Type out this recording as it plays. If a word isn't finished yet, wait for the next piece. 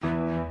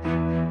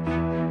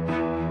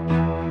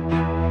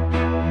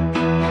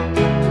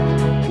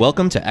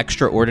Welcome to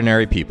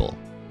Extraordinary People,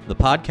 the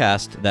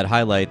podcast that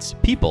highlights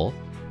people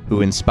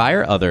who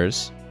inspire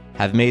others,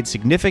 have made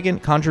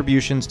significant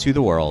contributions to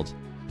the world,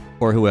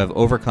 or who have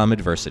overcome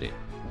adversity.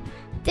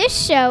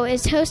 This show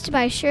is hosted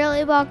by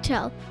Shirley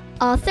Wachtel,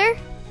 author,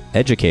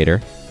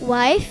 educator,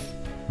 wife,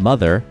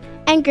 mother,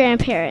 and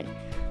grandparent.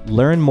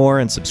 Learn more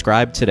and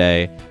subscribe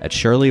today at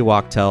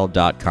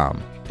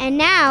shirleywachtel.com. And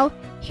now,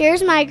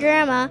 here's my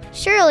grandma,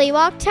 Shirley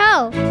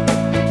Wachtel.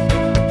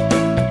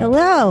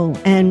 Hello,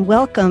 and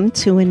welcome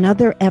to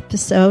another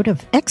episode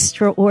of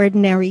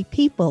Extraordinary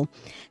People.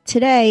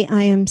 Today,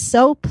 I am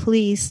so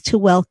pleased to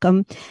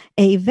welcome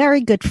a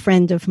very good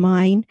friend of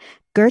mine,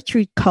 Gert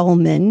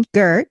Coleman,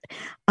 to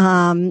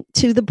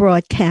the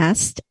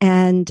broadcast.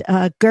 And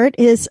Gert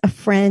is a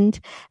friend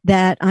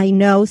that I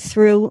know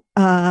through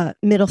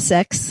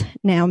Middlesex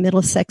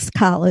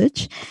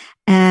College.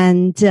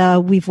 And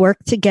we've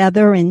worked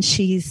together, and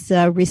she's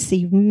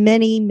received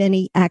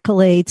many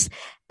accolades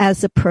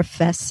as a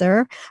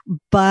professor,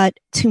 but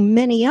to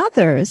many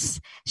others,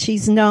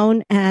 she's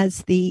known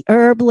as the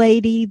herb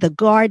lady, the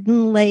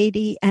garden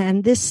lady,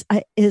 and this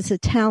is a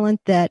talent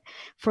that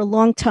for a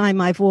long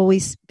time I've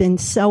always been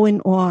so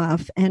in awe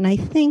of. And I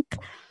think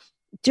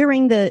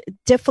during the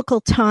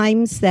difficult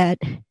times that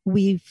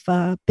we've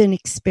been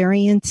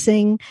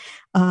experiencing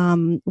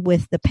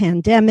with the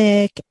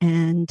pandemic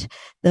and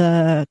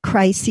the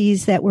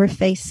crises that we're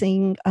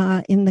facing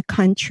in the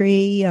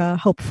country,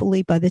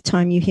 hopefully by the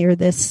time you hear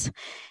this,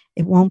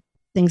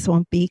 things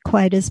won't be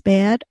quite as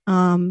bad.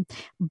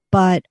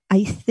 But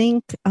I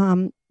think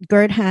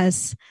Gert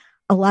has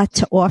a lot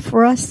to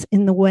offer us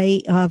in the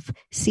way of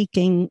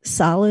seeking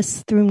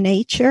solace through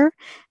nature.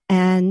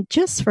 And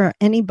just for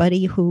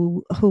anybody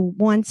who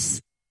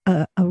wants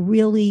a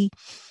really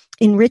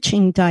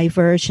enriching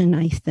diversion,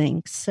 I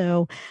think.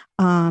 So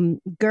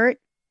Gert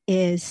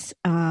is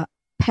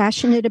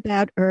passionate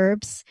about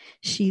herbs.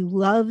 She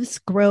loves,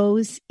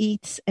 grows,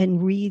 eats,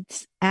 and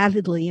reads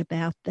avidly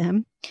about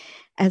them.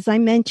 As I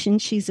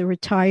mentioned, she's a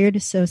retired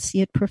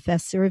associate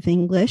professor of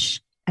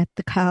English at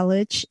the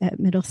college, at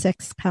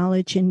Middlesex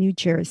College in New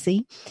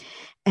Jersey.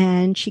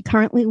 And she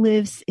currently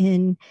lives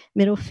in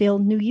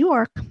Middlefield, New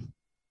York,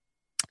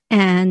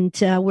 and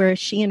where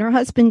she and her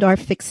husband are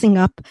fixing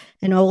up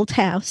an old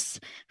house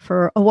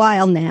for a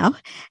while now.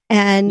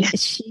 And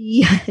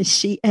she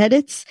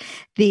edits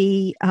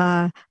the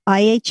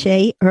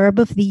IHA Herb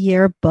of the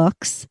Year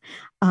books.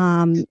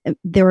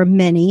 There are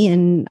many,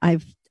 and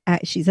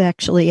she's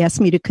actually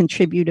asked me to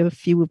contribute a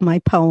few of my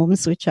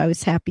poems, which I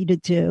was happy to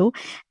do.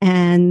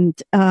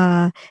 And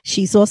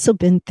she's also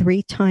been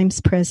 3 times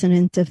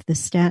president of the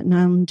Staten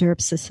Island Herb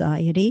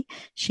Society.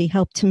 She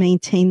helped to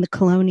maintain the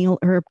Colonial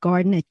Herb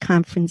Garden at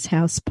Conference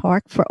House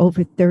Park for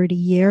over 30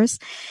 years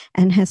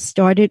and has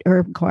started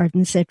herb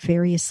gardens at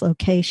various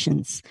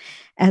locations.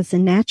 As a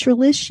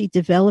naturalist, she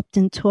developed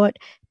and taught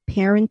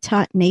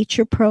parent-tot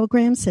nature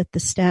programs at the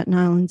Staten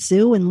Island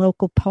Zoo and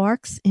local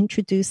parks,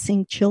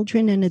 introducing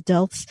children and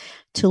adults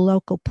to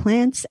local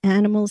plants,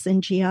 animals,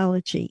 and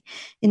geology.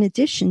 In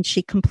addition,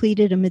 she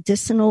completed a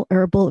medicinal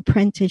herbal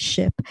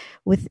apprenticeship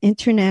with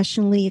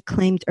internationally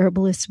acclaimed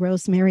herbalist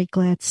Rosemary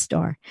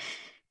Gladstar.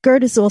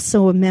 Gert is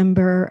also a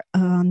member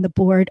on the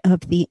board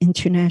of the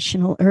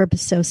International Herb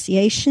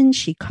Association.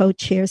 She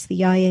co-chairs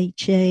the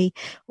IHA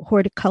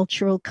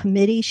Horticultural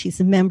Committee. She's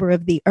a member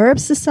of the Herb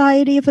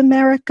Society of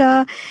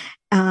America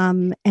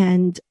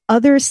and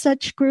other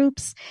such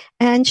groups.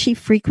 And she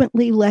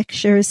frequently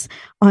lectures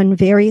on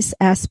various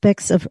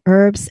aspects of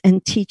herbs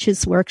and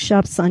teaches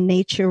workshops on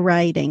nature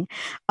writing.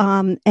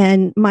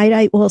 And might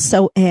I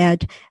also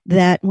add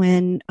that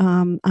when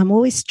I'm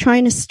always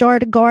trying to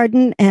start a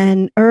garden,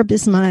 and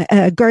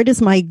Gert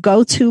is my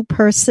go-to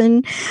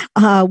person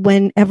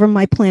whenever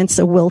my plants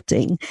are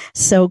wilting.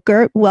 So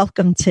Gert,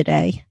 welcome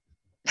today.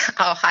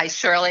 Oh, hi,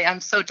 Shirley.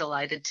 I'm so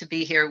delighted to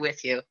be here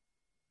with you.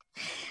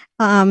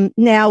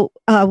 Now,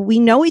 we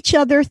know each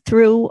other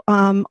through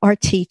our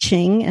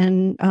teaching,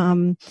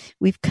 and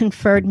we've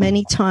conferred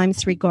many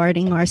times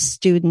regarding our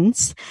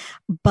students.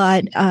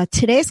 But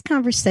today's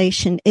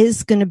conversation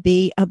is going to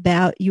be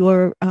about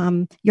your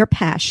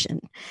passion,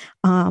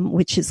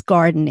 which is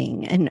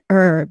gardening and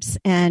herbs.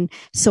 And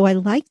so I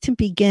like to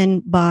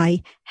begin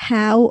by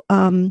how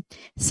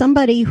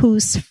somebody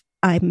who's,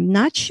 I'm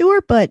not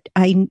sure, but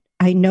I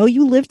know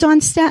you lived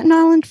on Staten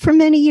Island for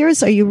many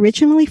years. Are you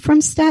originally from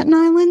Staten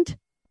Island?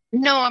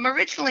 No, I'm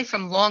originally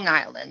from Long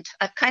Island.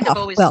 I've kind of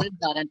always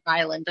lived on an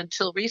island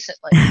until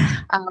recently.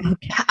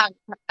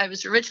 I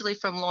was originally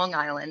from Long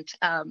Island,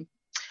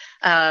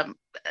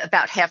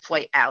 about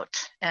halfway out.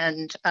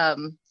 And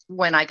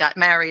when I got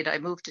married, I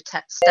moved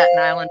to Staten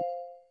Island.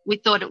 We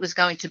thought it was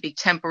going to be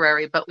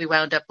temporary, but we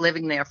wound up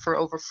living there for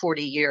over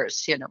 40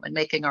 years, and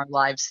making our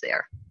lives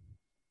there.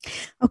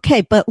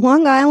 Okay, but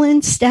Long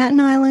Island, Staten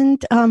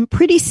Island,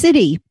 pretty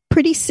city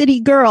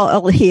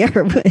girl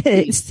here,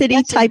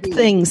 city type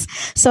things.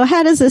 So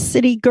how does a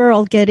city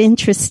girl get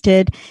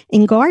interested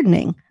in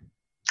gardening?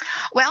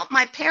 Well,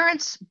 my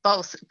parents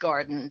both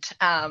gardened.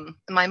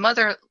 My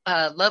mother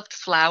loved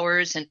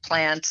flowers and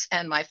plants,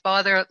 and my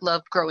father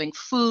loved growing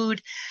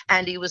food,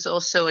 and he was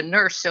also a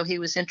nurse, so he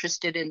was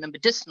interested in the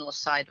medicinal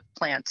side of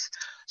plants.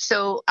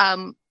 So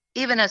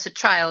even as a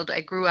child,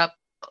 I grew up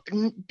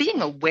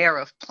being aware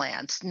of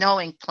plants,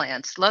 knowing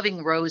plants,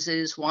 loving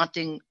roses,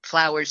 wanting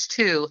flowers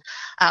too,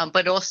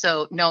 but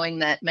also knowing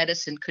that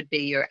medicine could be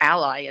your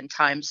ally in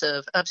times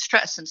of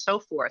stress and so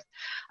forth.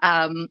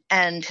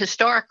 And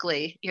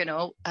historically,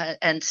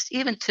 and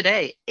even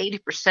today,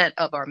 80%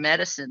 of our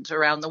medicines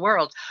around the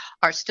world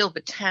are still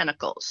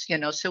botanicals,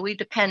 so we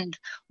depend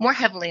more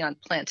heavily on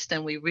plants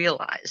than we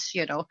realize.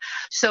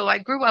 So I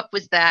grew up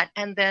with that.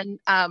 And then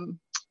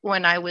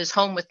when I was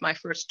home with my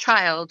first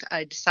child,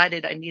 I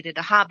decided I needed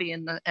a hobby,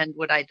 and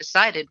what I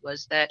decided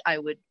was that I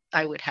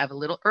would have a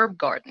little herb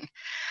garden,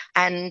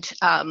 and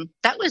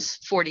that was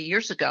 40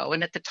 years ago.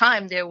 And at the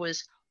time, there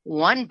was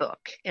one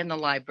book in the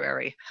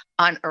library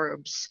on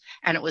herbs,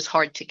 and it was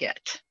hard to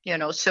get.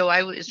 So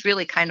I was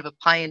really kind of a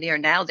pioneer.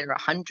 Now there are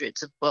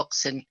hundreds of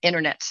books and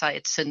internet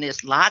sites, and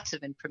there's lots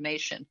of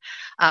information,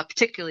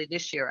 particularly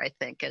this year, I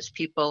think, as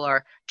people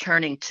are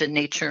turning to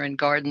nature and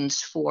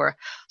gardens for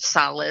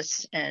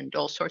solace and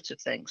all sorts of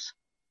things.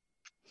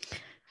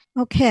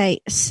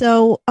 Okay,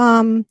 so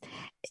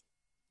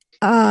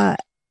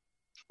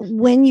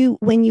when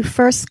you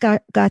first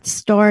got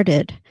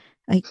started,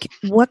 like,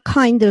 what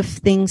kind of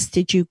things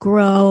did you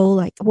grow?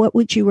 Like, what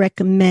would you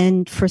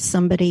recommend for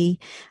somebody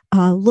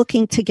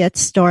looking to get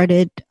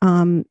started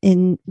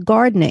in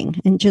gardening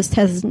and just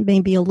has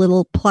maybe a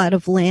little plot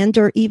of land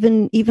or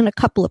even a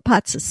couple of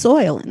pots of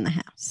soil in the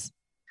house?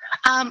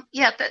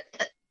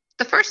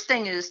 The first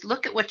thing is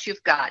look at what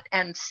you've got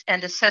and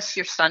assess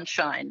your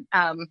sunshine.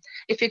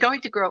 If you're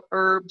going to grow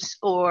herbs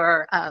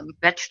or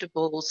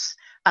vegetables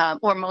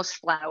or most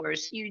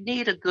flowers, you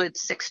need a good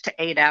 6 to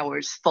 8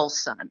 hours full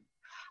sun.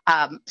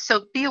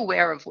 So be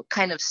aware of what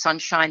kind of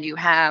sunshine you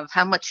have,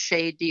 how much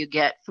shade do you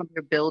get from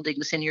your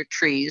buildings and your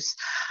trees.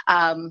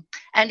 And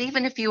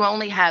even if you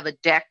only have a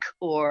deck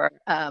or,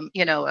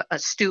 a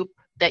stoop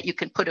that you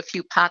can put a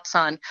few pots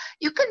on,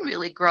 you can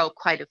really grow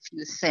quite a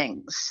few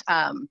things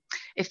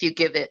if you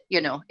give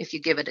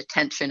it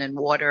attention and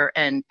water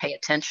and pay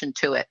attention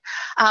to it.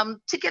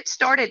 To get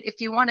started, if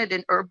you wanted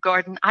an herb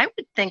garden, I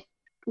would think,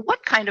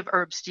 what kind of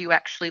herbs do you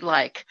actually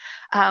like?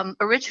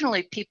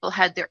 Originally, people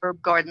had their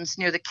herb gardens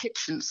near the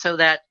kitchen so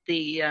that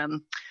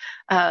the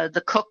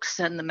cooks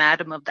and the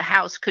madam of the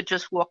house could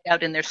just walk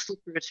out in their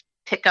slippers,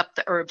 pick up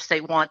the herbs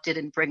they wanted,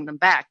 and bring them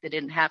back. They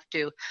didn't have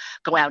to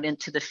go out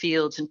into the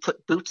fields and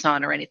put boots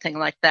on or anything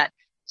like that.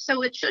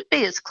 So it should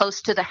be as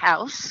close to the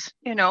house,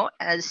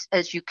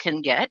 as you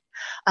can get,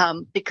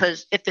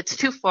 because if it's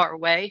too far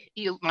away,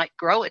 you might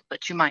grow it,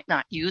 but you might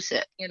not use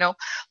it,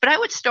 But I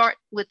would start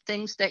with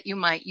things that you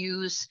might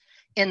use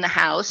in the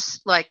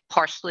house, like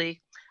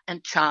parsley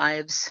and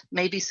chives,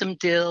 maybe some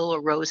dill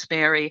or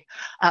rosemary.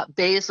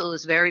 Basil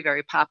is very,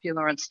 very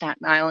popular on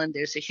Staten Island.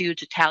 There's a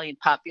huge Italian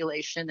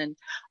population, and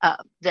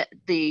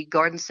the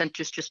garden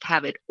centers just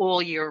have it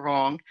all year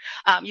long.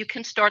 You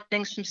can start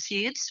things from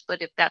seeds,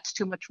 but if that's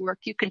too much work,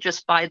 you can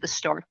just buy the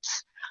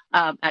starts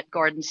at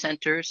garden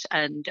centers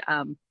and,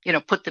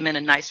 put them in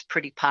a nice,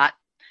 pretty pot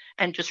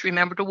and just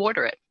remember to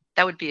water it.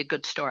 That would be a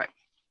good start.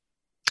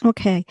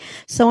 Okay.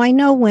 So I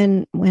know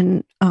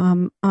when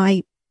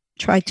I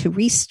tried to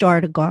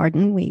restart a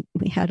garden, we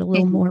had a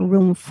little more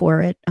room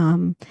for it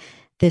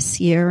this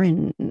year,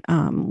 and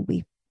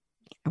we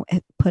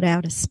put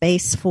out a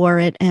space for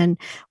it. And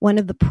one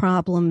of the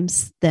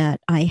problems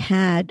that I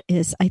had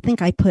is I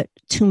think I put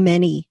too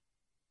many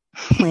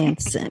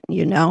plants in,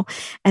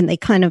 and they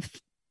kind of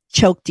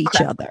choked each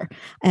other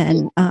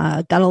and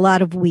got a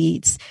lot of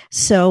weeds.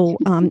 So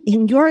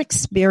in your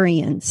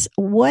experience,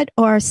 what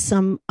are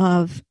some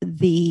of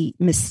the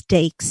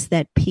mistakes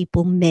that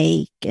people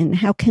make, and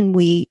how can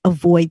we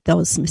avoid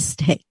those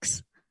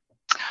mistakes?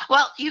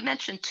 Well, you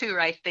mentioned two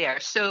right there.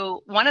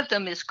 So one of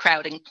them is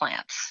crowding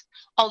plants.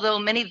 Although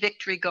many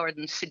victory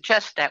gardens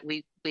suggest that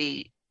we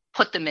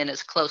put them in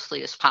as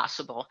closely as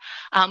possible.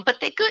 But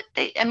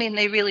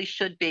they really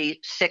should be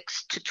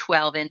 6 to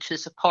 12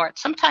 inches apart,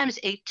 sometimes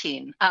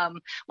 18.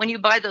 When you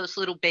buy those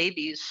little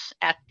babies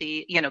at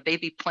the,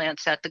 baby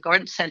plants at the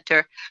garden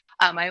center,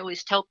 I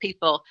always tell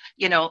people,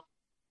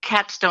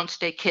 cats don't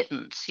stay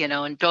kittens,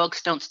 and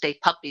dogs don't stay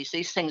puppies.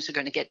 These things are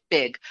going to get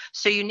big.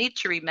 So you need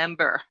to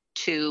remember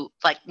to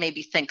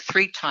maybe think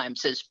 3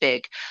 times as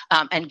big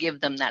and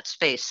give them that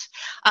space.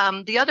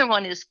 The other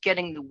one is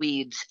getting the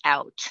weeds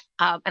out.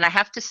 And I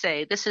have to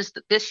say,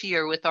 this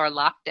year with our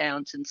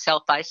lockdowns and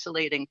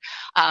self-isolating,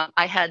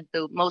 I had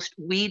the most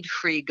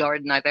weed-free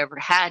garden I've ever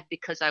had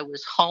because I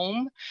was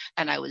home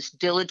and I was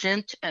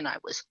diligent and I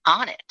was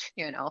on it.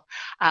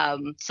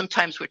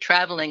 Sometimes we're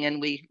traveling and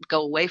we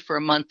go away for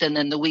a month and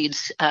then the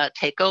weeds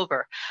take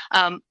over.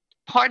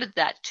 Part of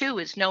that, too,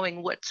 is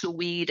knowing what's a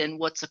weed and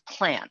what's a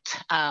plant.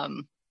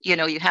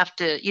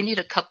 You need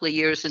a couple of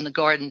years in the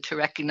garden to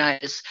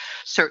recognize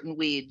certain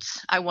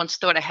weeds. I once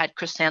thought I had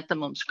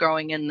chrysanthemums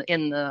growing in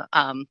the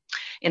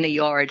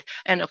yard,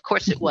 and of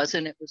course it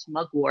wasn't. It was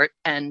mugwort,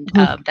 and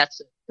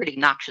that's a pretty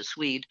noxious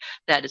weed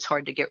that is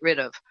hard to get rid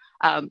of.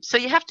 So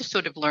you have to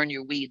sort of learn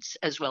your weeds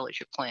as well as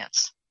your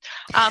plants.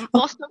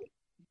 Also,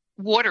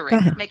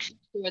 watering. Make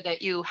sure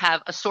that you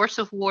have a source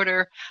of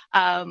water.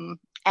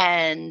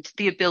 And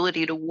the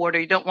ability to water.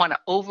 You don't want to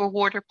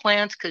overwater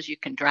plants because you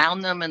can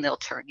drown them and they'll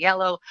turn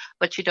yellow,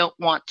 but you don't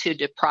want to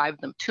deprive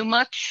them too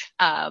much.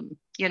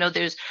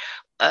 There's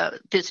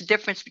a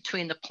difference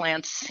between the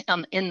plants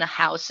in the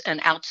house and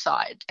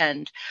outside.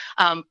 And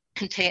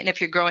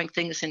if you're growing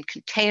things in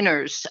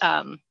containers,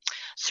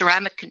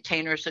 ceramic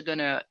containers are going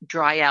to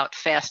dry out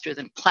faster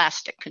than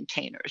plastic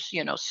containers,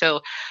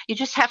 so you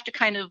just have to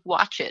kind of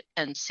watch it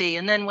and see.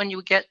 And then when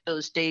you get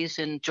those days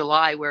in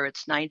July where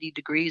it's 90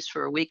 degrees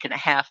for a week and a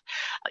half,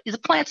 the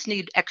plants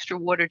need extra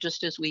water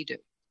just as we do.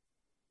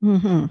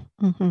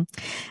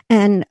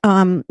 And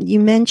you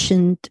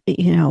mentioned,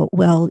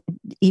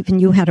 even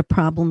you had a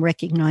problem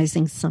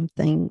recognizing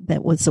something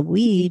that was a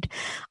weed.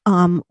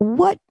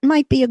 What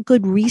might be a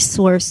good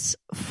resource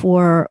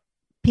for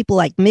people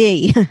like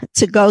me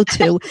to go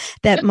to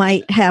that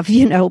might have,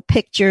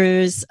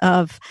 pictures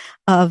of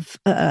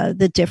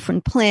the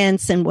different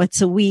plants and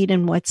what's a weed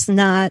and what's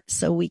not,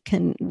 so we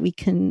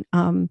can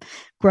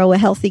grow a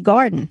healthy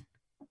garden?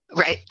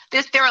 Right.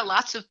 There are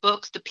lots of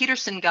books. The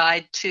Peterson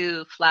Guide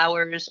to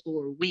Flowers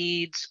or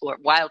Weeds or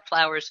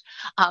Wildflowers.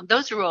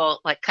 Those are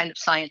all like kind of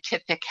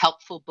scientific,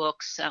 helpful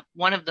books.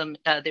 One of them,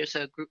 there's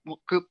a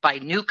group by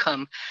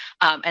Newcomb,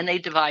 and they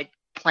divide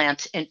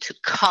plants into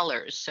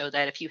colors so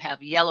that if you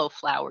have yellow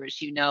flowers,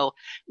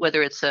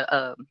 whether it's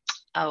a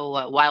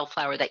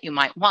wildflower that you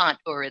might want,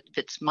 or if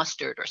it's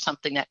mustard or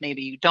something that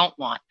maybe you don't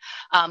want.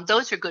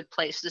 Those are good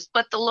places.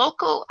 But the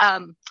local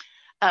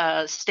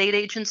state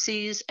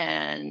agencies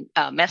and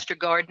master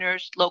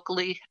gardeners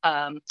locally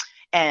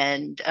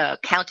and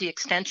county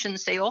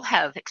extensions, they all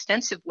have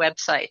extensive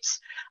websites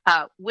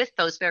with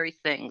those very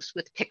things,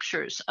 with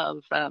pictures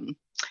of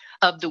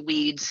the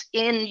weeds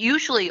in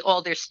usually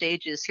all their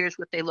stages. Here's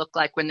what they look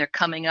like when they're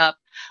coming up.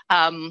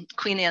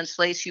 Queen Anne's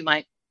lace, you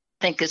might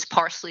think is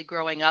parsley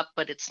growing up,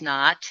 but it's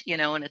not,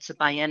 and it's a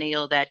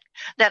biennial that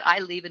I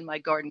leave in my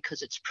garden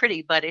because it's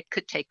pretty, but it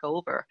could take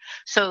over.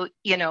 So,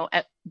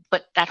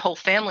 but that whole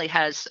family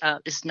is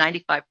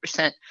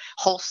 95%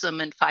 wholesome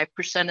and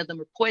 5% of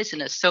them are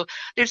poisonous. So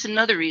there's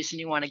another reason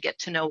you want to get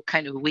to know what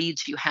kind of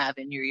weeds you have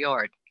in your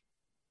yard.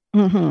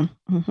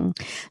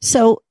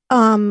 So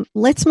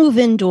let's move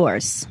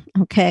indoors.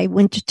 Okay.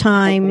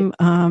 Wintertime,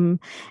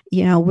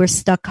 we're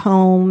stuck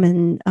home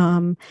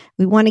and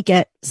we want to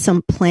get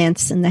some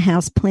plants in the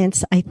house.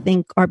 Plants, I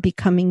think, are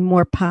becoming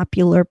more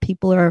popular.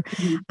 People are,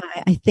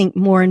 I think,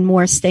 more and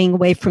more staying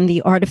away from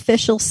the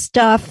artificial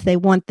stuff. They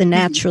want the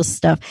natural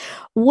stuff.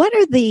 What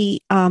are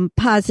the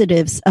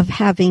positives of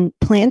having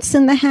plants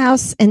in the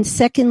house? And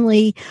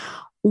secondly,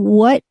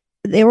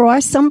 there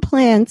are some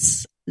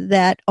plants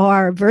that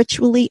are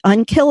virtually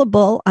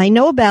unkillable. I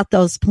know about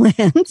those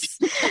plants.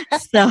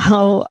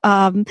 So,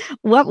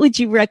 what would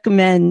you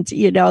recommend,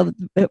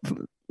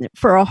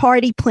 for a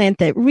hardy plant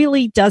that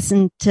really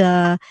doesn't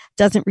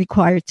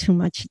require too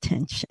much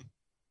attention?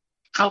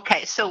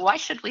 Okay, so why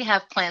should we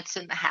have plants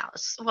in the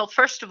house? Well,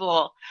 first of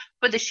all,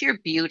 for the sheer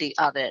beauty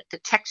of it, the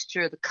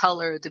texture, the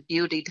color, the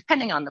beauty,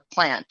 depending on the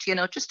plant,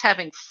 just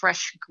having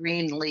fresh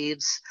green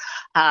leaves,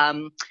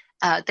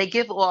 they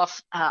give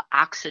off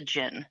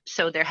oxygen,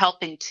 so they're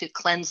helping to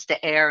cleanse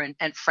the air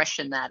and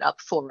freshen that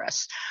up for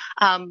us.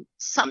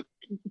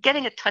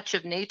 Getting a touch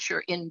of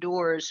nature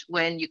indoors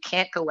when you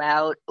can't go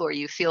out or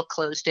you feel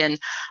closed in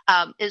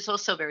is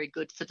also very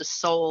good for the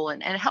soul,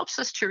 and it helps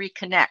us to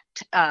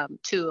reconnect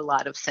to a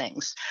lot of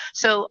things.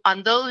 So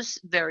for those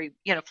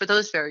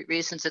very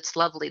reasons, it's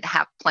lovely to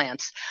have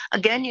plants.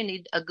 Again, you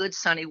need a good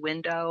sunny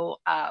window.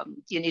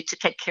 You need to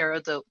take care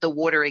of the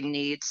watering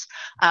needs.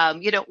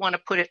 You don't want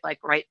to put it like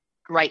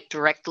right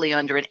directly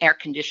under an air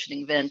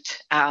conditioning vent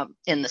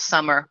in the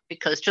summer,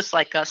 because just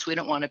like us, we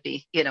don't want to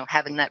be,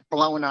 having that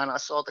blown on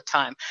us all the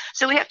time.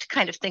 So we have to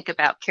kind of think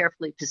about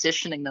carefully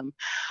positioning them.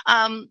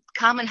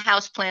 Common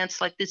house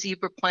plants like the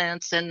zebra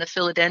plants and the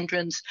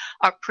philodendrons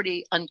are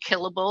pretty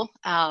unkillable.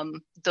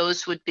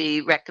 Those would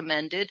be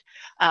recommended.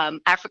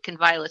 African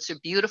violets are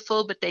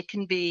beautiful, but they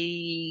can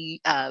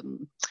be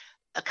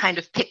kind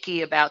of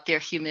picky about their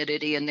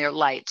humidity and their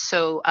light.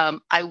 So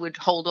I would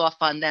hold off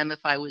on them if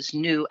I was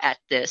new at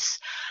this.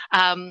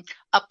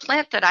 A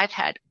plant that I've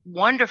had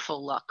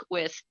wonderful luck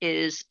with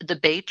is the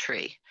bay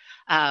tree.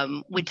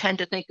 We tend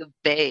to think of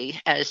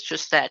bay as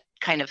just that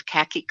kind of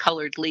khaki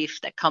colored leaf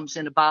that comes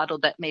in a bottle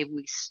that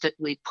maybe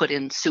we put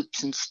in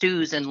soups and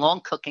stews and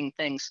long cooking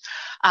things.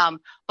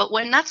 But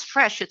when that's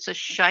fresh, it's a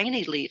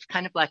shiny leaf,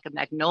 kind of like a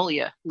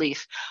magnolia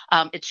leaf.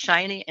 It's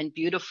shiny and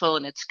beautiful,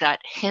 and it's got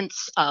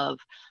hints of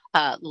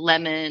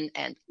lemon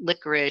and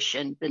licorice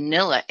and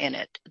vanilla in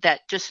it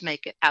that just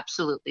make it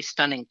absolutely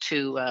stunning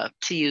to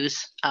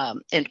use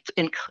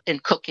in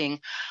cooking,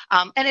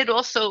 and it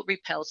also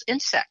repels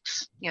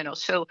insects.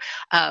 So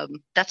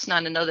that's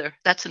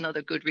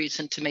another good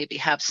reason to maybe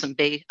have a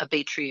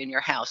bay tree in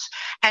your house.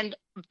 And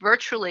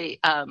virtually,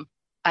 I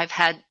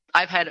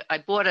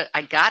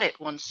got it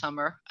one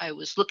summer. I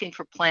was looking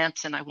for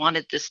plants and I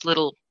wanted this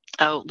little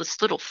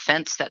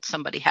fence that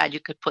somebody had. You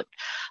could put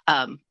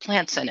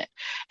plants in it,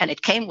 and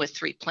it came with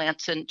 3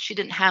 plants, and she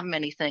didn't have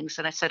many things.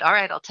 And I said, all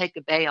right, I'll take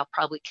a bay. I'll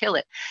probably kill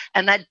it.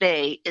 And that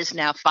bay is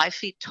now 5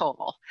 feet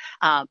tall,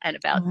 and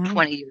about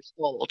 20 years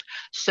old.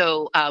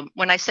 So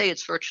when I say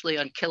it's virtually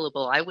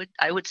unkillable, I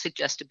would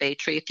suggest a bay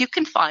tree if you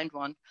can find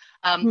one.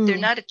 They're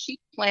not a cheap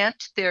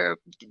plant. They're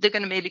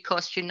going to maybe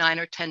cost you $9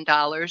 or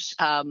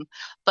 $10,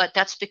 but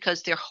that's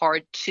because they're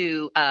hard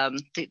to.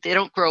 They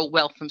don't grow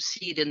well from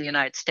seed in the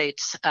United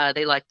States.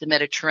 They like the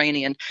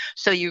Mediterranean,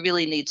 so you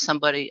really need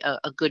somebody,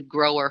 a good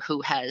grower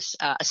who has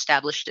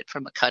established it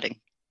from a cutting.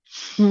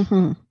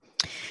 Mm-hmm.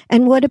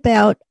 And what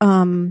about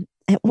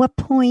at what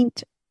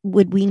point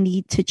would we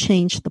need to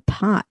change the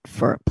pot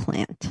for a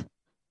plant?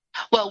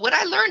 Well, what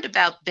I learned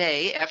about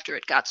bay after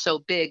it got so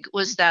big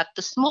was that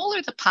the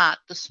smaller the pot,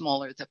 the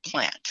smaller the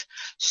plant.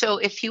 So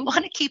if you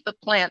want to keep a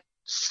plant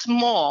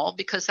small,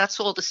 because that's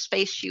all the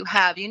space you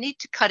have, you need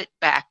to cut it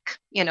back,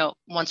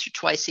 once or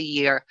twice a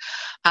year.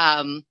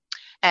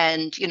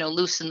 And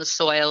loosen the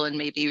soil and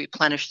maybe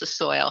replenish the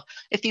soil.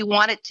 If you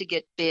want it to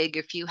get big,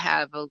 if you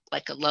have a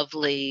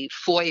lovely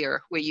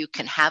foyer where you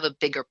can have a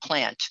bigger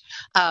plant,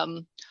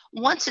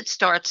 once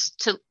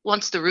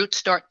the roots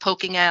start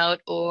poking out,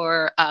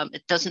 or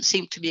it doesn't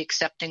seem to be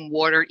accepting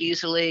water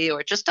easily,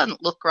 or it just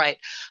doesn't look right,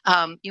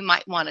 you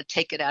might want to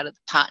take it out of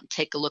the pot and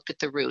take a look at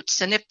the roots.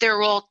 And if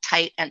they're all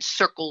tight and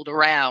circled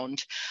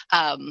around,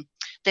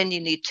 then you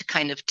need to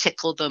kind of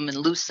tickle them and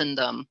loosen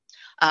them.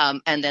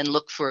 And then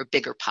look for a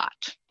bigger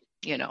pot,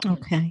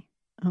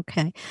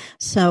 Okay.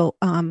 So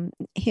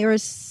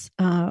here's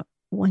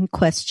one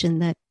question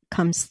that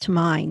comes to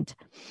mind.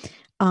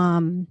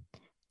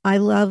 I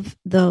love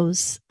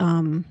those,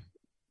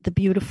 the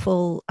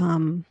beautiful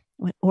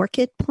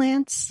orchid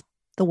plants,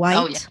 the white.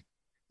 Oh,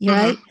 yeah.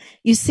 Right? Mm-hmm.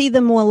 You see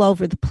them all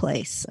over the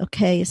place,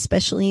 okay?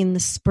 Especially in the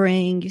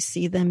spring. You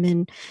see them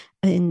in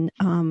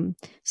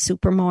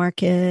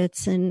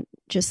supermarkets and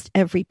just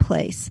every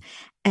place.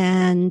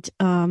 And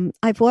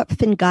I've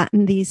often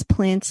gotten these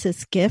plants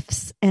as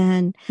gifts,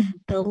 and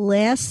the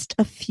last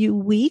a few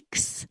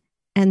weeks,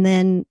 and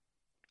then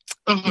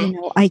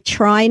I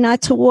try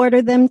not to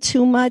water them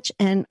too much,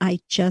 and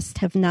I just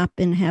have not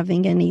been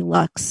having any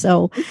luck.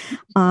 So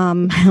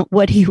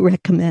what do you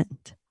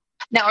recommend?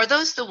 Now, are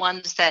those the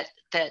ones that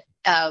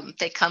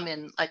they come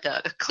in like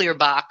a clear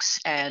box,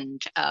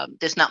 and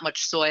there's not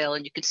much soil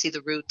and you can see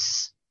the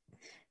roots?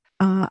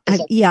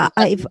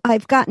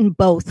 I've gotten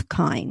both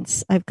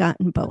kinds.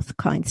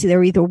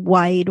 They're either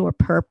white or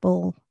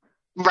purple.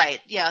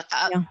 Right. Yeah.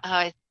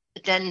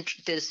 Then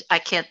I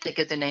can't think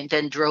of the name,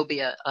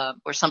 Dendrobia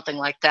or something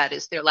like that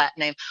is their Latin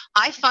name.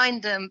 I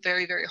find them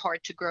very, very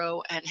hard to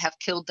grow and have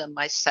killed them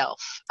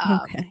myself.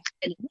 Okay.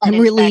 I'm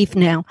relieved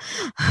now.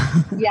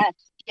 Yes.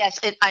 Yes,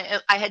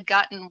 I had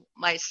gotten,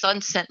 my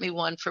son sent me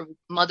one for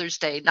Mother's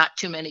Day not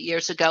too many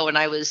years ago, and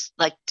I was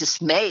like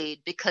dismayed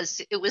because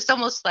it was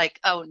almost like,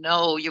 oh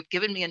no, you've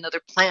given me another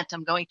plant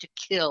I'm going to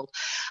kill.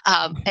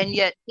 And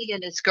yet he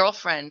and his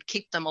girlfriend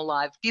keep them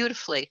alive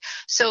beautifully.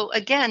 So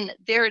again,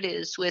 there it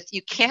is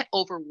you can't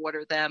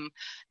overwater them.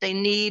 They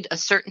need a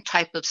certain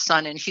type of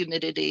sun and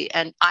humidity,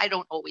 and I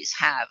don't always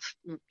have,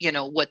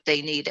 what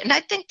they need. And I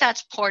think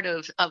that's part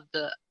of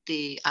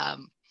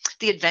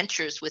the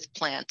adventures with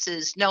plants,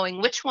 is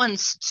knowing which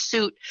ones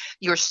suit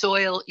your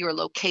soil, your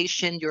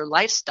location, your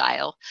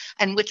lifestyle,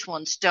 and which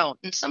ones don't.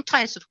 And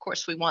sometimes, of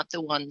course, we want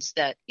the ones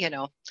that,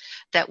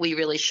 that we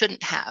really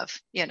shouldn't have,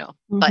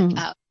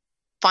 but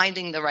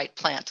finding the right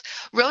plant.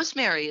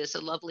 Rosemary is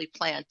a lovely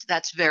plant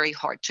that's very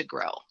hard to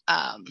grow.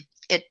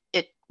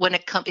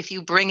 If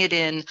you bring it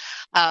in,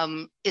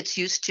 it's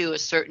used to a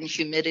certain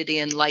humidity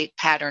and light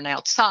pattern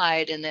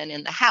outside, and then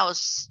in the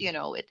house,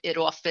 it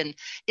often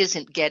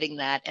isn't getting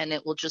that, and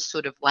it will just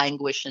sort of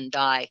languish and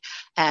die.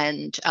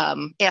 And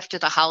after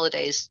the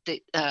holidays,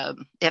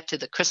 after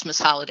the Christmas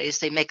holidays,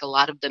 they make a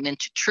lot of them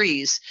into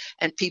trees,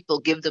 and people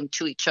give them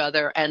to each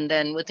other, and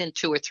then within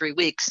 2 or 3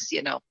 weeks,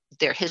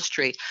 their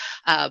history.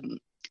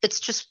 It's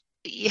just,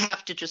 you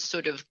have to just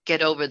sort of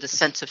get over the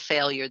sense of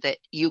failure that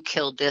you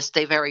killed this.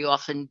 They very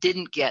often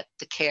didn't get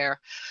the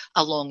care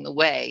along the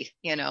way,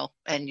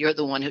 and you're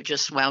the one who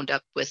just wound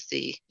up with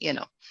the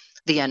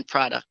end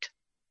product.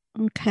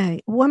 Okay.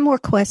 One more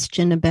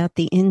question about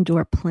the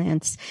indoor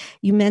plants.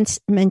 You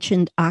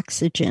mentioned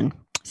oxygen,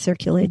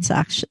 circulates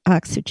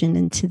oxygen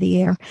into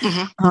the air.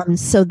 Mm-hmm.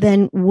 So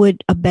then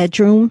would a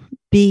bedroom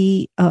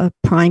be a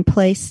prime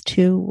place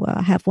to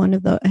have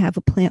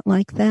a plant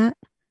like that?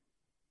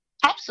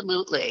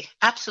 Absolutely.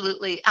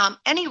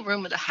 Any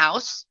room of the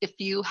house, if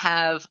you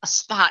have a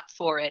spot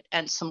for it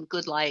and some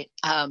good light,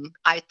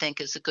 I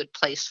think is a good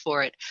place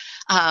for it.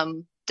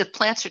 the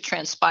plants are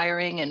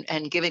transpiring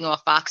and giving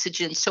off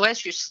oxygen. So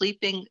as you're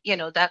sleeping,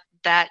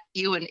 that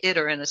you and it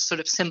are in a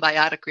sort of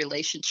symbiotic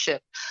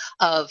relationship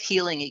of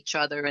healing each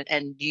other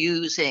and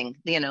using,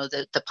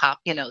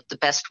 the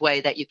best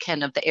way that you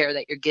can of the air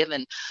that you're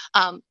given.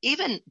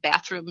 Even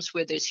bathrooms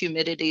where there's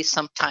humidity,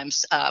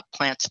 sometimes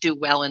plants do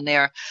well in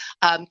there.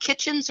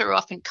 Kitchens are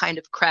often kind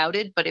of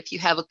crowded, but if you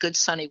have a good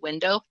sunny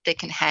window, they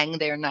can hang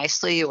there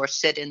nicely or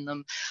sit in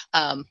them,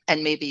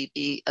 and maybe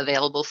be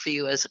available for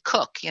you as a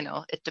cook.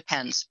 It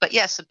depends. But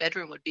yes, a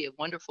bedroom would be a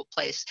wonderful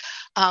place,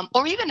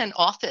 or even an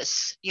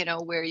office,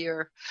 where you're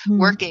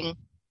working,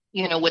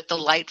 with the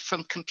light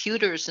from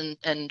computers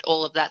and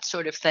all of that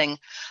sort of thing.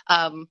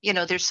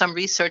 There's some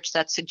research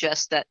that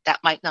suggests that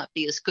might not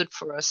be as good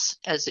for us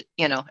as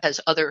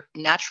other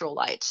natural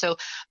light. So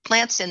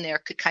plants in there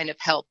could kind of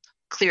help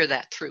clear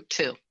that through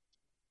too.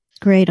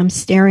 Great. I'm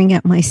staring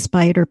at my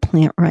spider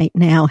plant right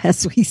now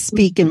as we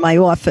speak in my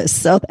office.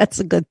 So that's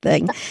a good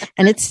thing.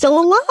 And it's still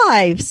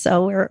alive.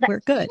 So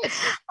we're good.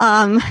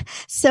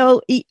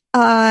 So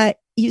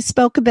you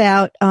spoke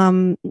about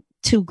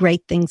two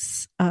great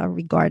things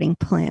regarding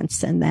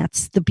plants, and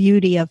that's the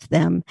beauty of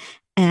them.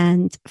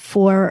 And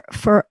for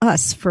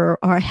us, for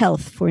our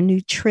health, for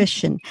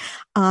nutrition,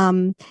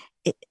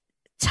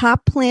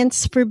 top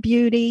plants for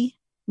beauty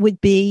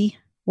would be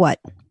what?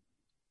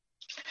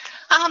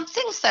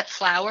 Things that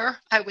flower,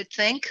 I would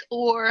think,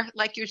 or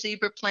like your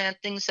zebra plant,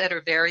 things that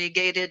are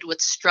variegated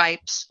with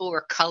stripes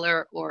or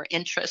color or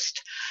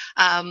interest.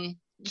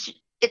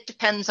 It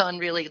depends on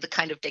really the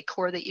kind of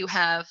decor that you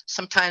have.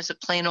 Sometimes a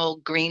plain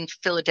old green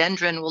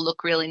philodendron will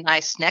look really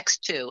nice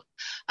next to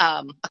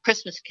a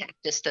Christmas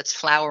cactus that's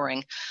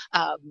flowering.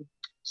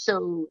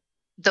 So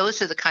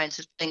those are the kinds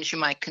of things you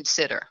might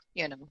consider,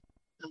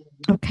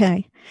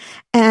 Okay.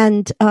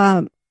 And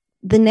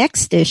the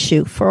next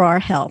issue for our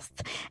health.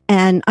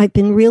 And I've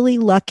been really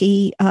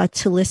lucky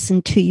to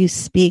listen to you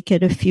speak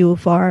at a few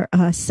of our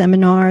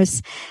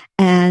seminars.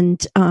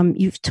 And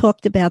you've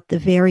talked about the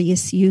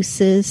various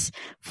uses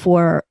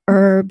for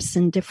herbs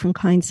and different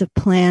kinds of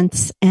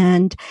plants.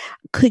 And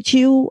could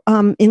you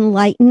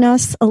enlighten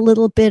us a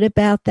little bit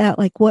about that?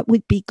 Like what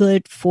would be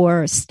good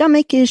for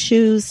stomach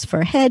issues,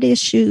 for head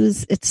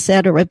issues,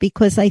 etc.?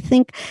 Because I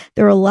think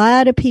there are a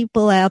lot of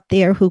people out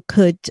there who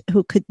could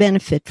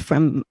benefit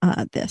from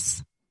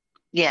this.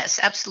 Yes,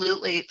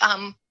 absolutely.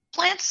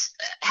 Plants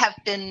have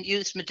been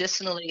used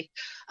medicinally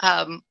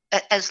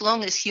as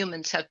long as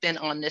humans have been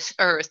on this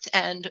earth,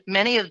 and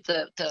many of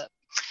the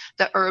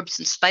herbs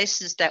and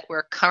spices that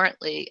we're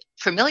currently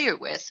familiar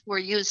with were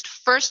used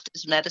first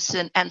as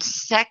medicine and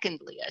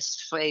secondly as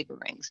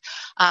flavorings.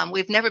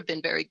 We've never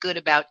been very good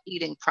about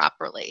eating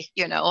properly,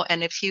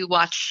 and if you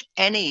watch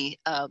any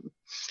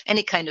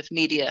kind of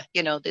media,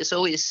 there's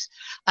always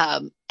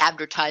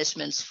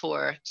advertisements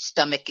for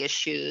stomach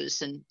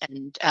issues and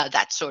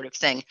that sort of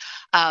thing.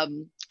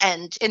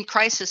 And in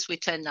crisis, we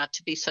tend not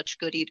to be such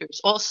good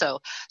eaters also.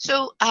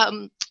 So,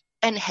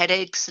 and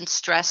headaches and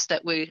stress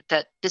that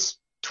this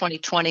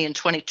 2020 and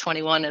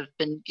 2021 have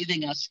been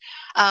giving us.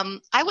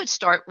 I would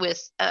start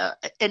with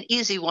an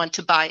easy one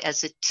to buy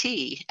as a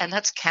tea, and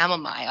that's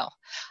chamomile.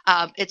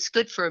 It's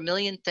good for a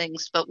million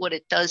things, but what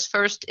it does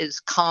first is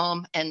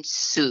calm and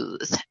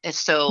soothe. And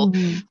so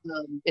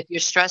if you're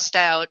stressed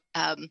out,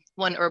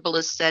 one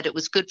herbalist said it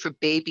was good for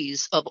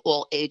babies of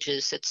all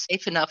ages. It's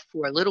safe enough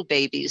for little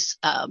babies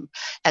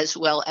as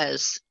well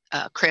as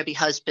crabby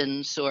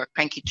husbands or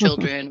cranky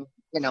children,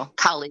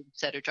 colleagues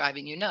that are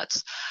driving you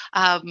nuts.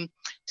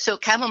 So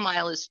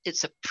chamomile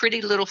it's a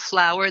pretty little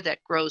flower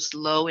that grows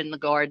low in the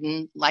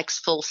garden, likes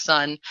full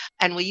sun,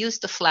 and we use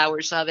the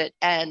flowers of it.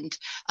 And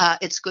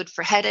it's good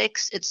for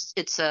headaches.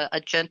 It's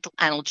a gentle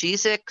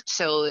analgesic.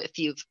 So if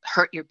you've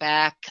hurt your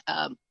back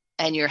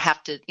and you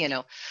have to,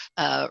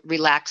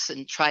 relax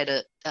and try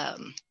to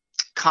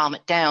calm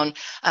it down,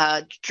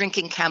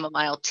 drinking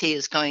chamomile tea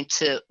is going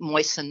to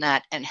moisten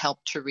that and help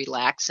to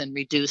relax and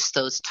reduce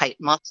those tight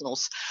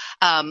muscles.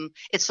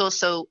 It's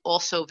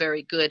also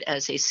very good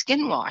as a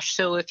skin wash.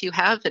 So if you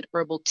have an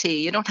herbal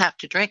tea, you don't have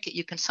to drink it.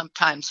 You can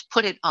sometimes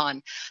put it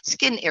on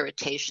skin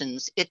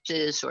irritations,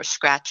 itches or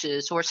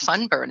scratches or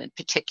sunburn in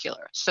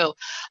particular. So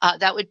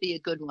that would be a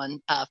good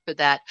one for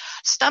that.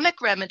 Stomach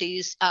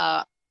remedies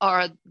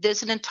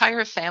there's an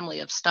entire family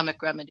of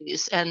stomach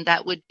remedies, and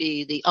that would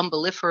be the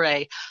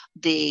umbelliferae,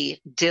 the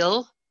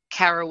dill,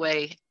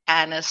 caraway,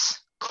 anise,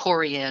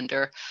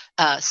 coriander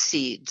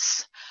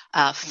seeds,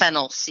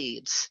 fennel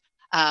seeds.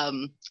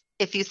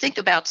 If you think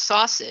about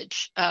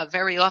sausage,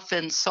 very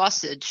often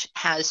sausage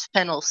has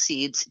fennel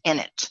seeds in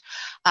it.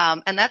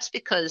 And that's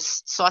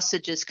because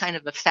sausage is kind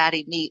of a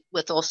fatty meat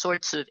with all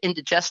sorts of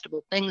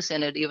indigestible things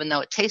in it, even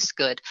though it tastes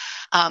good.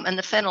 And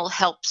the fennel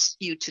helps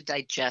you to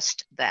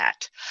digest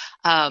that.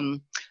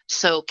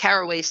 So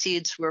caraway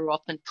seeds were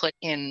often put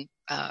in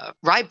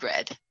rye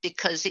bread,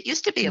 because it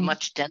used to be a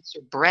much denser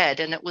bread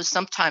and it was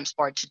sometimes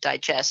hard to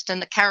digest,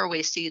 and the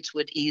caraway seeds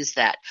would ease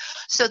that.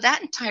 So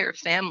that entire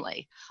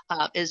family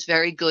is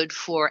very good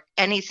for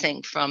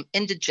anything from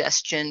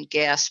indigestion,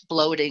 gas,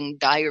 bloating,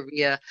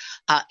 diarrhea,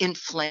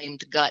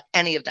 inflamed gut,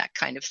 any of that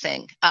kind of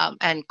thing.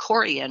 And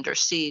coriander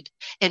seed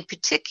in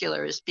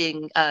particular is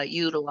being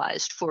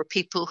utilized for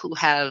people who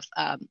have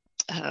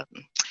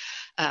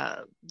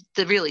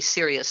the really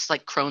serious,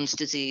 like Crohn's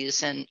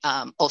disease and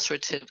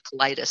ulcerative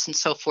colitis and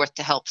so forth,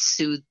 to help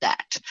soothe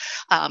that.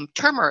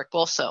 Turmeric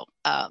also,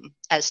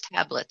 as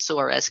tablets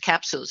or as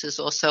capsules, is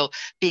also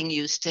being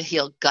used to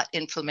heal gut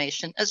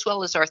inflammation as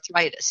well as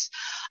arthritis.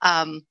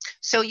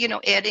 So,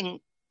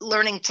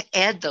 learning to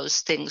add those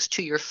things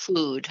to your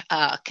food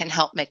can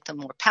help make them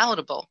more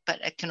palatable,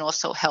 but it can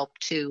also help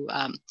to,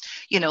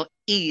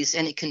 ease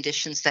any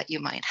conditions that you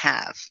might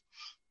have.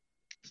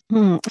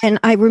 And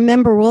I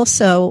remember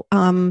also,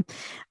 I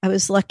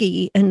was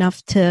lucky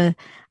enough to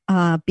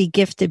be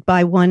gifted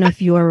by one of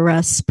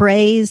your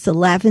sprays, the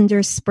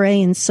lavender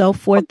spray and so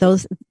forth.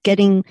 Those,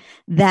 getting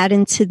that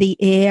into the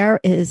air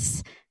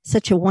is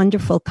such a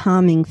wonderful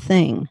calming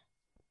thing.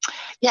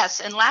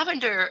 Yes, and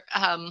lavender,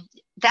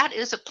 that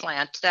is a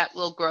plant that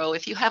will grow.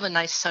 If you have a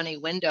nice sunny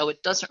window,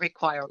 it doesn't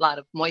require a lot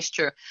of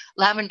moisture.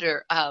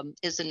 Lavender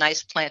is a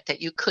nice plant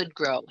that you could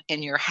grow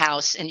in your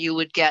house, and you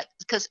would get,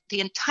 because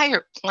the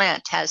entire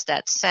plant has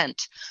that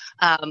scent.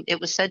 It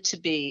was said to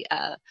be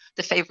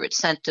the favorite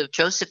scent of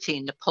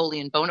Josephine,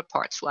 Napoleon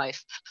Bonaparte's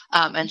wife,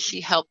 and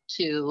she helped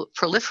to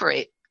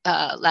proliferate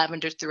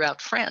lavender throughout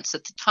France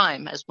at the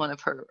time as one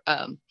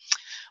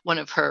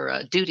of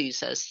her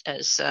duties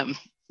as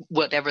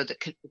whatever the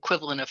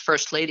equivalent of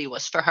first lady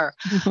was for her.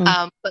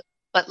 Mm-hmm.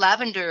 But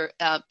lavender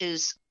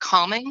is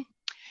calming,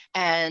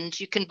 and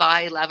you can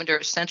buy lavender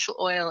essential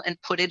oil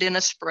and put it in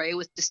a spray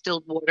with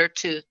distilled water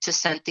to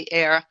scent the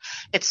air.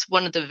 It's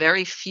one of the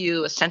very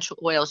few essential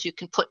oils you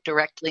can put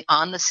directly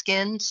on the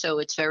skin, so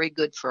it's very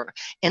good for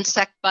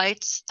insect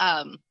bites.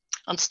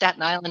 On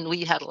Staten Island,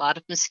 we had a lot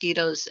of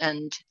mosquitoes,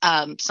 and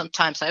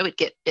sometimes I would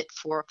get bit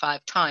 4 or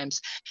 5 times,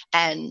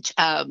 and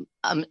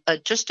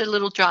just a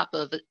little drop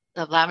of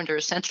lavender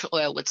essential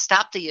oil would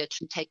stop the itch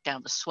and take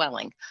down the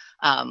swelling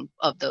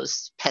of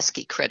those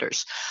pesky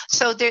critters.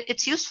 So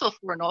it's useful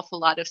for an awful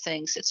lot of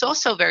things. It's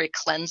also very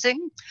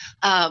cleansing.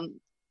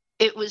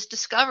 It was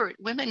discovered,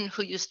 women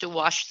who used to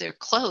wash their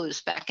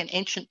clothes back in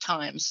ancient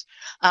times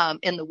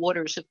in the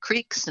waters of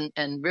creeks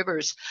and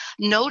rivers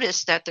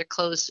noticed that their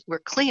clothes were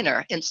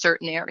cleaner in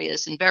certain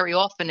areas. And very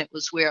often it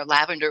was where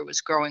lavender was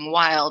growing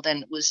wild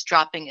and it was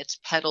dropping its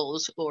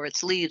petals or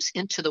its leaves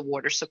into the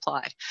water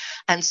supply.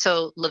 And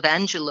so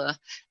lavandula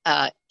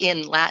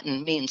in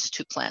Latin means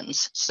to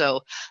cleanse.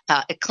 So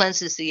it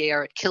cleanses the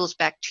air, it kills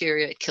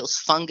bacteria, it kills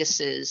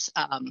funguses.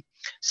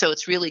 So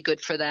it's really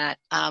good for that.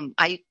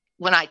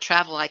 When I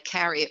travel, I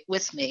carry it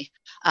with me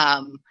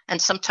and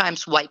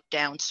sometimes wipe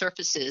down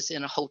surfaces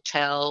in a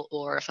hotel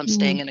or if I'm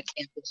staying in a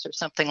campus or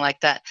something like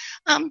that,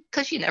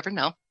 because you never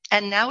know.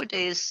 And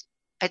nowadays,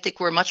 I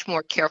think we're much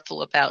more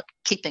careful about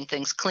keeping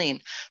things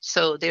clean.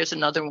 So there's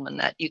another one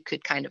that you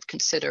could kind of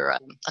consider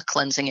a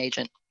cleansing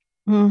agent.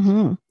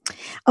 Mm-hmm.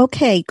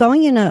 Okay,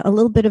 going in a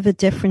little bit of a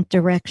different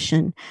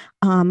direction.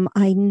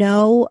 I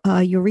know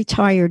you're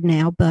retired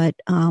now, but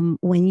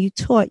when you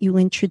taught, you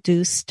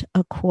introduced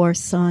a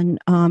course on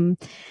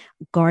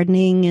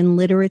gardening and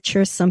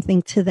literature,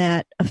 something to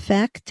that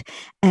effect.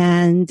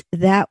 And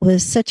that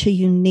was such a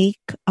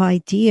unique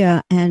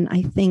idea and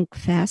I think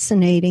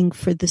fascinating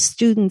for the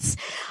students.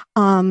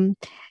 Can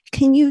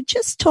you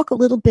just talk a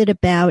little bit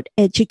about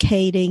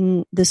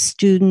educating the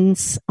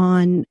students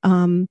on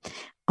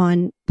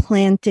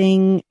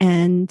planting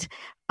and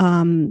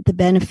the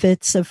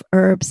benefits of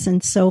herbs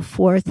and so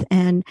forth,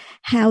 and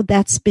how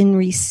that's been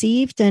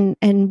received,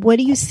 and what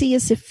do you see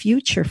as a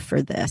future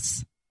for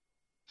this?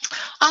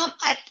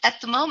 At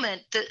the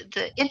moment,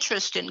 the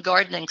interest in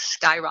gardening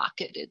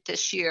skyrocketed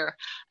this year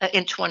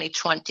in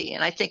 2020,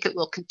 and I think it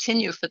will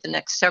continue for the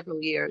next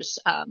several years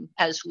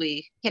as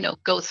we,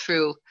 go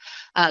through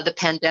the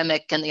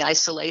pandemic and the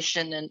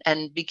isolation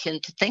and begin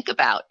to think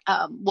about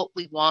what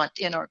we want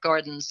in our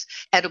gardens,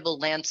 edible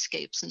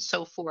landscapes, and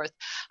so forth.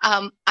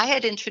 I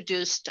had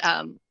introduced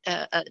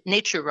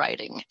nature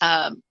writing,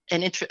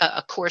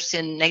 a course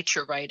in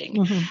nature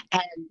writing,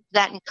 and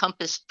that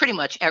encompassed pretty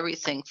much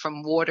everything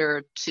from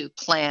water to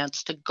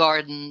plants to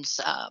gardens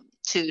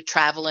to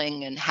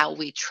traveling and how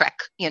we trek,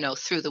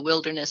 through the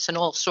wilderness and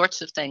all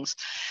sorts of things.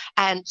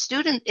 And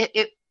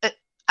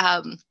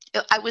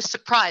I was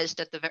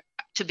surprised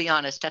to be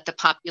honest, at the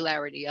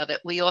popularity of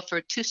it. We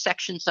offered 2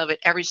 sections of it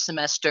every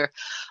semester,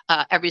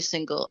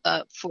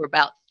 for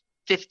about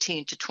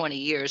 15 to 20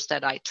 years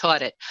that I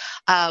taught it.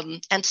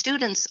 And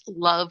students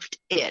loved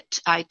it.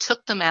 I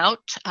took them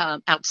out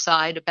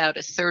outside about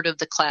a third of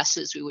the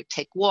classes. We would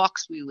take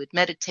walks, we would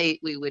meditate,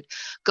 we would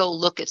go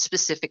look at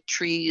specific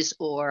trees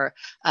or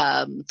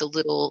the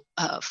little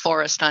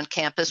forest on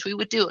campus. We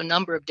would do a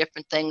number of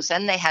different things,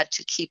 and they had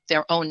to keep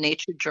their own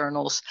nature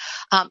journals,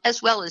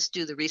 as well as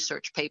do the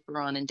research paper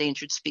on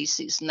endangered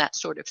species and that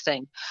sort of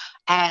thing.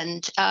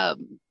 And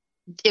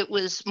it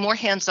was more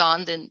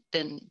hands-on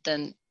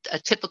than a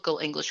typical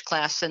English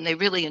class, and they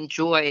really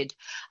enjoyed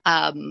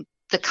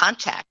the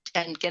contact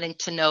and getting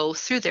to know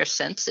through their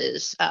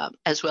senses,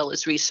 as well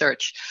as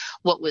research,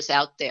 what was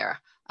out there.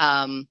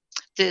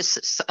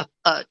 There's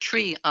a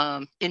tree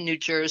in New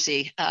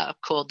Jersey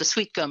called the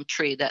sweet gum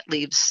tree that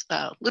leaves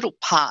little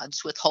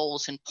pods with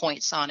holes and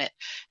points on it.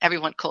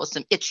 Everyone calls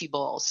them itchy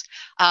balls.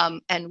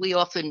 And we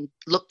often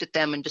looked at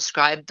them and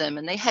described them,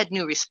 and they had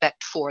new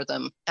respect for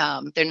them.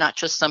 They're not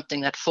just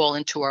something that fall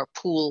into our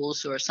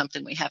pools or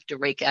something we have to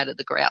rake out of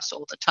the grass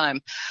all the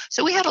time.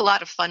 So we had a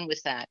lot of fun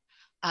with that.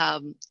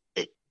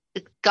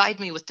 Guide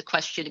me with the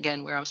question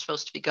again, where I'm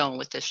supposed to be going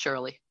with this,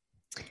 Shirley.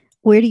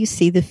 Where do you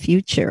see the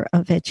future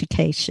of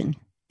education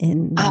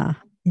in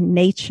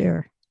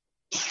nature?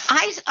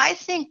 I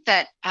think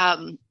that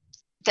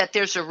that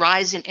there's a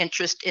rise in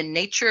interest in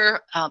nature,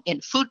 in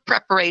food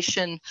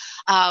preparation,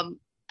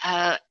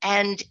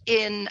 and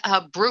in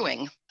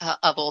brewing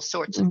of all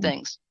sorts of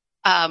things.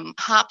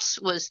 Hops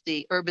was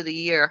the Herb of the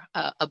Year,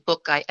 a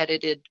book I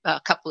edited a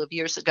couple of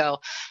years ago,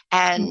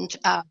 and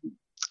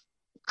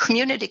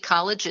community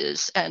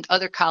colleges and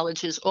other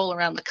colleges all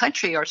around the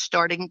country are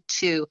starting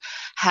to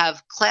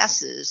have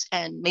classes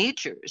and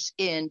majors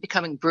in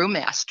becoming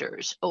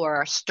brewmasters,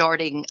 or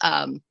starting,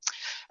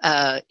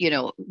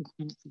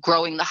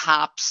 growing the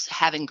hops,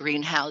 having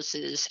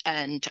greenhouses,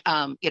 and,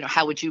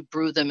 how would you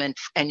brew them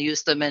and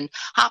use them? And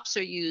hops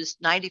are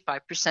used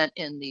 95%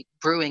 in the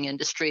brewing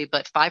industry,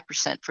 but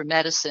 5% for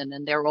medicine.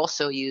 And they're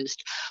also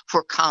used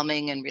for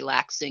calming and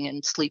relaxing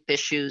and sleep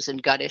issues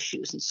and gut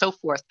issues and so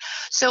forth.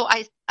 So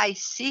I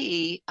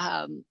see,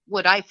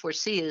 what I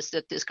foresee is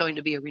that there's going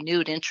to be a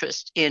renewed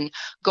interest in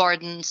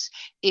gardens,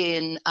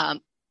 in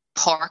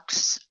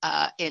parks,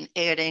 in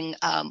adding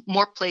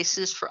more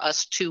places for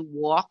us to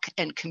walk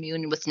and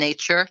commune with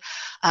nature.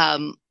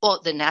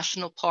 All the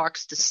national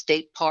parks, the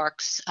state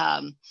parks,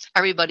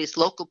 everybody's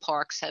local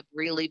parks have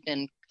really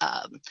been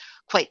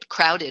quite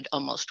crowded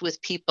almost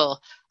with people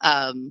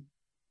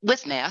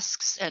with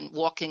masks and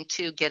walking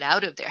to get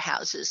out of their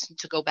houses and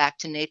to go back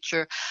to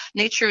nature.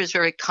 Nature is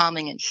very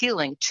calming and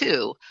healing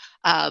too,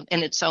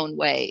 in its own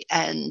way.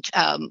 And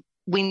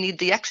we need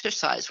the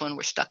exercise when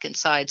we're stuck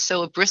inside.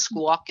 So a brisk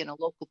walk in a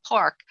local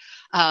park,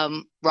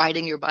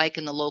 riding your bike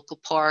in the local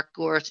park,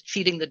 or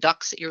feeding the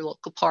ducks at your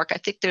local park. I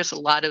think there's a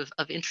lot of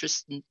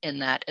interest in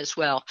that as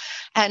well.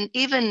 And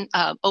even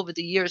over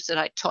the years that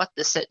I taught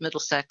this at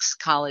Middlesex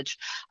College,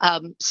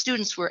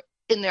 students were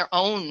in their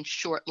own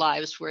short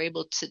lives were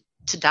able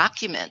to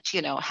document,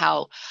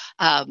 how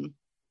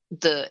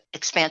the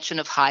expansion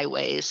of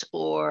highways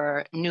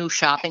or new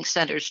shopping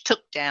centers took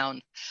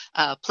down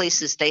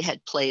places they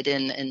had played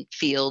in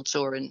fields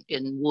or in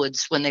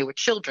woods when they were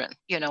children,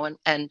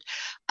 and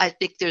I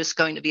think there's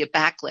going to be a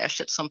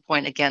backlash at some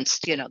point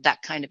against,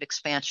 that kind of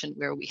expansion,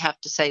 where we have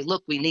to say,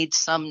 look, we need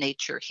some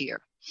nature here,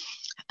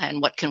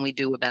 and what can we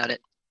do about it?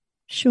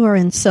 Sure,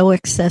 and so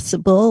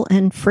accessible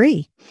and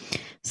free.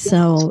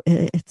 So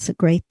it's a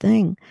great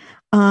thing.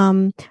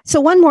 So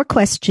one more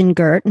question,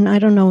 Gert, and I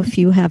don't know if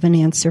you have an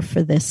answer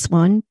for this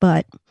one,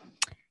 but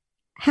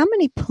how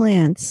many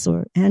plants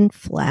and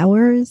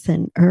flowers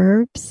and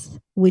herbs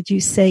would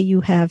you say you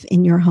have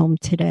in your home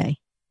today?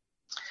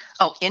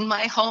 Oh, in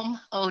my home?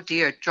 Oh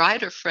dear,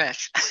 dried or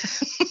fresh?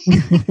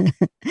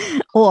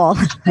 All.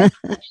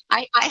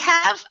 I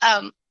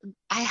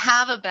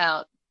have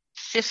about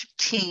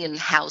 15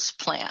 house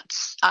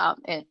plants,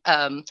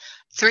 and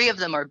 3 of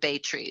them are bay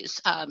trees.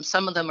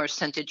 Some of them are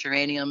scented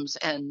geraniums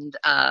and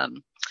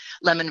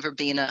lemon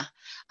verbena.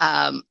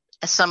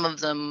 Some of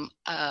them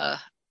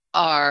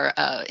are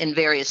in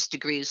various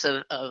degrees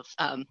of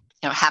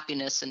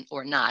happiness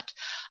or not.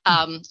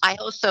 I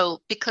also,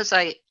 because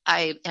I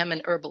am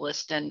an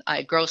herbalist and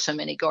I grow so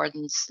many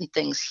gardens and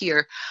things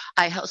here,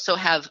 I also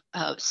have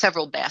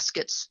several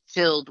baskets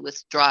filled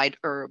with dried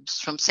herbs,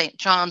 from St.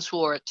 John's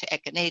wort to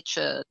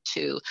echinacea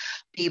to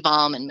bee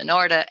balm and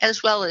monarda,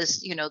 as well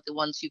as, the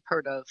ones you've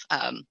heard of,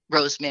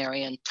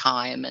 rosemary and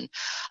thyme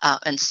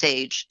and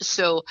sage.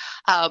 So,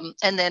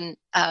 and then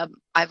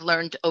I've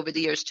learned over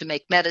the years to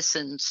make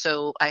medicine.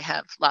 So I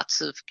have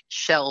lots of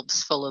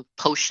shelves full of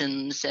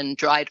potions and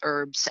dried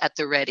herbs at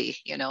the ready,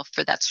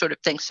 for that sort of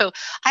thing. So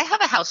I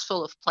have a house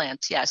full of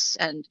plants, yes.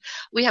 And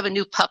we have a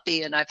new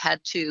puppy, and I've had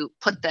to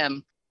put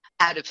them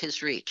out of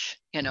his reach,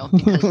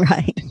 because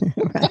right.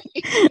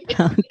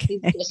 Okay.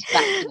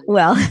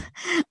 Well,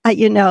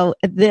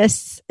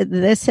 this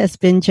has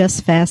been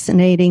just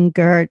fascinating,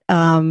 Gert.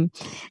 And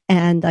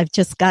I've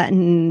just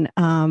gotten,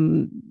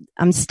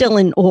 I'm still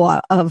in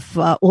awe of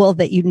all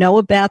that you know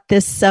about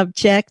this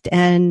subject,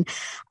 and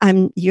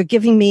you're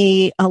giving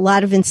me a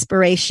lot of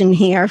inspiration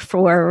here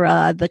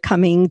for the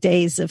coming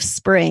days of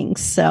spring.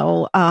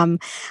 So I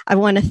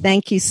want to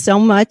thank you so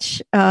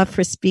much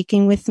for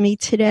speaking with me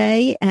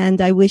today,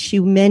 and I wish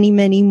you many,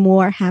 many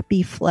more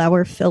happy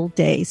flower-filled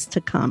days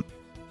to come.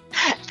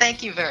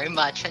 Thank you very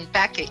much, and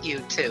back at you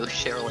too,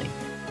 Shirley.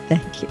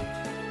 Thank you.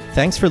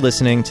 Thanks for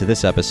listening to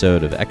this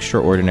episode of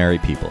Extraordinary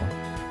People.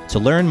 To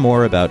learn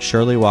more about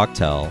Shirley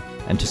Wachtel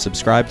and to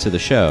subscribe to the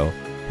show,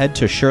 head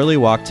to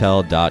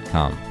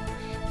shirleywachtel.com.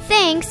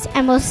 Thanks,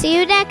 and we'll see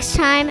you next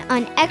time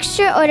on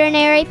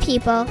Extraordinary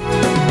People.